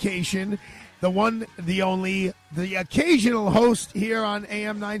communication. the one, the only, the occasional host here on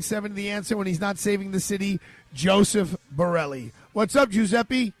AM 970 The Answer when he's not saving the city, Joseph Borelli. What's up,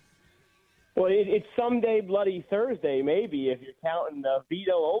 Giuseppe? Well, it's someday Bloody Thursday, maybe, if you're counting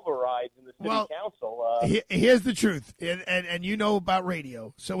veto overrides in the city council. Here's the truth, and you know about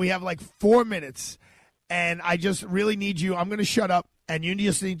radio, so we have like 4 minutes, and I just really need you. I'm going to shut up, and you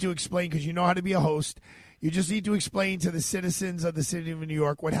just need to explain, because you know how to be a host. You just need to explain to the citizens of the city of New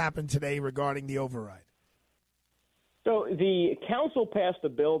York what happened today regarding the override. So the council passed a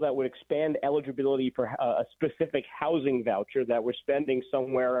bill that would expand eligibility for a specific housing voucher that we're spending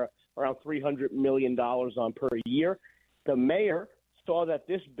somewhere around $300 million on per year. The mayor saw that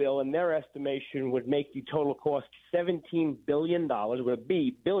this bill, in their estimation, would make the total cost $17 billion, with a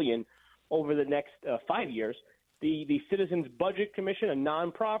B, billion, over the next 5 years. The Citizens Budget Commission, a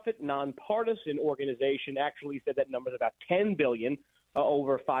nonprofit, nonpartisan organization, actually said that number is about $10 billion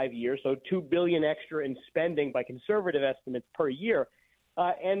over 5 years, so $2 billion extra in spending by conservative estimates per year.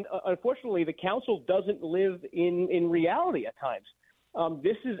 And unfortunately, the council doesn't live in reality at times.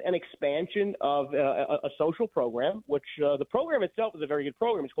 This is an expansion of a social program, which the program itself is a very good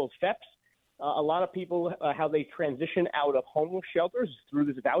program. It's called FEPS. A lot of people, how they transition out of homeless shelters through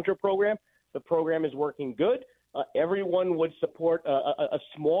this voucher program. The program is working good. Everyone would support a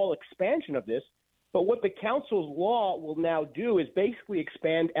small expansion of this. But what the council's law will now do is basically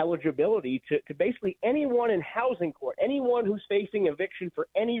expand eligibility to basically anyone in housing court, anyone who's facing eviction for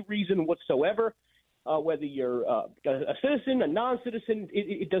any reason whatsoever, whether you're a citizen, a non-citizen,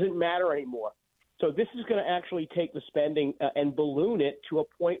 it doesn't matter anymore. So this is going to actually take the spending and balloon it to a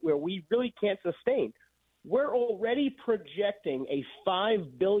point where we really can't sustain. We're already projecting a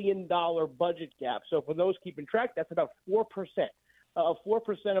 $5 billion budget gap. So for those keeping track, that's about 4%.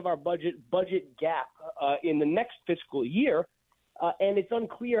 4% of our budget gap in the next fiscal year. And it's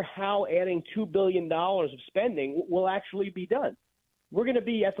unclear how adding $2 billion of spending will actually be done. We're going to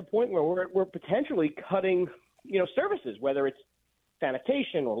be at the point where we're potentially cutting, services, whether it's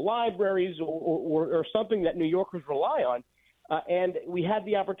sanitation or libraries or something that New Yorkers rely on. And we have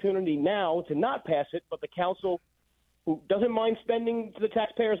the opportunity now to not pass it, but the council, who doesn't mind spending the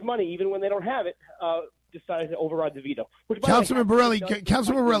taxpayers' money even when they don't have it, decided to override the veto. Councilman Borelli,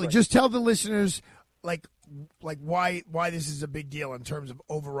 just tell the listeners like why this is a big deal in terms of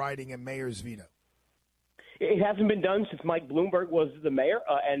overriding a mayor's veto. It hasn't been done since Mike Bloomberg was the mayor,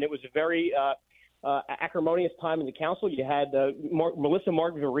 and it was a very acrimonious time in the council. You had Melissa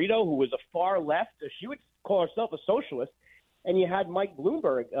Margarito, who was a far left. She would call herself a socialist. And you had Mike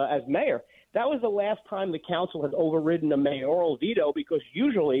Bloomberg as mayor. That was the last time the council has overridden a mayoral veto, because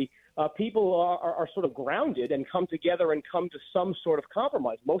usually people are sort of grounded and come together and come to some sort of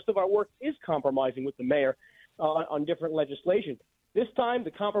compromise. Most of our work is compromising with the mayor on different legislation. This time, the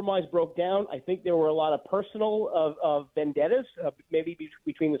compromise broke down. I think there were a lot of personal of vendettas, maybe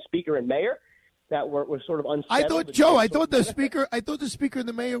between the speaker and mayor, that were sort of unsettled. I thought the speaker and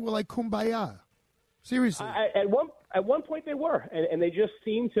the mayor were like kumbaya. Seriously. At one point they were, and they just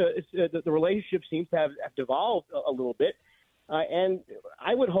seemed to the relationship seems to have devolved a little bit. And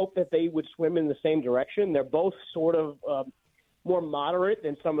I would hope that they would swim in the same direction. They're both sort of more moderate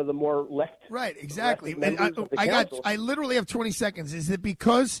than some of the more left. Right, exactly. And I literally have 20 seconds. Is it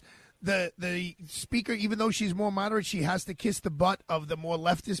because the speaker, even though she's more moderate, she has to kiss the butt of the more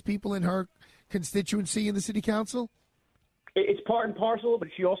leftist people in her constituency in the city council? It's part and parcel, but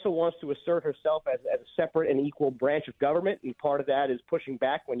she also wants to assert herself as a separate and equal branch of government, and part of that is pushing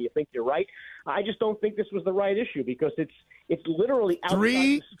back when you think you're right. I just don't think this was the right issue, because it's literally outside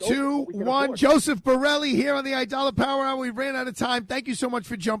 3, the scope 2, 1. Joseph Borelli here on the Aidala Power Hour. We ran out of time. Thank you so much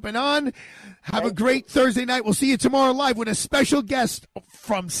for jumping on. Have a great Thursday night. We'll see you tomorrow live with a special guest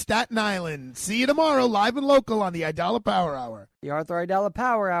from Staten Island. See you tomorrow live and local on the Aidala Power Hour. The Arthur Aidala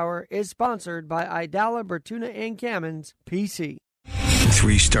Power Hour is sponsored by Aidala, Bertuna, and Kamens, PC.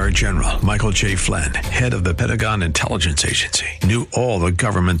 3-star General Michael J. Flynn, head of the Pentagon Intelligence Agency, knew all the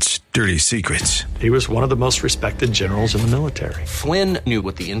government's dirty secrets. He was one of the most respected generals in the military. Flynn knew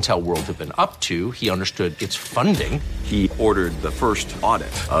what the intel world had been up to. He understood its funding. He ordered the first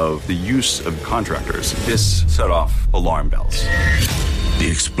audit of the use of contractors. This set off alarm bells. The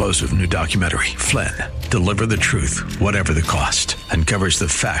explosive new documentary, Flynn, Deliver the Truth, Whatever the Cost, uncovers the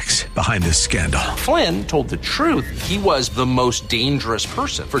facts behind this scandal. Flynn told the truth. He was the most dangerous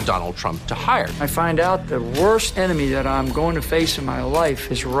person for Donald Trump to hire. I find out the worst enemy that I'm going to face in my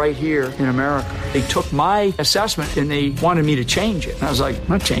life is right here in America. They took my assessment and they wanted me to change it. And I was like, I'm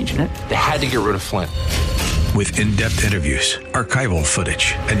not changing it. They had to get rid of Flynn. With in-depth interviews, archival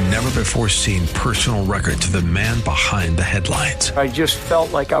footage, and never-before-seen personal records of the man behind the headlines. I just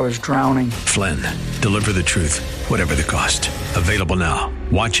felt like I was drowning. Flynn, deliver the truth, whatever the cost. Available now.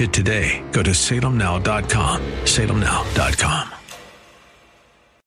 Watch it today. Go to salemnow.com. salemnow.com.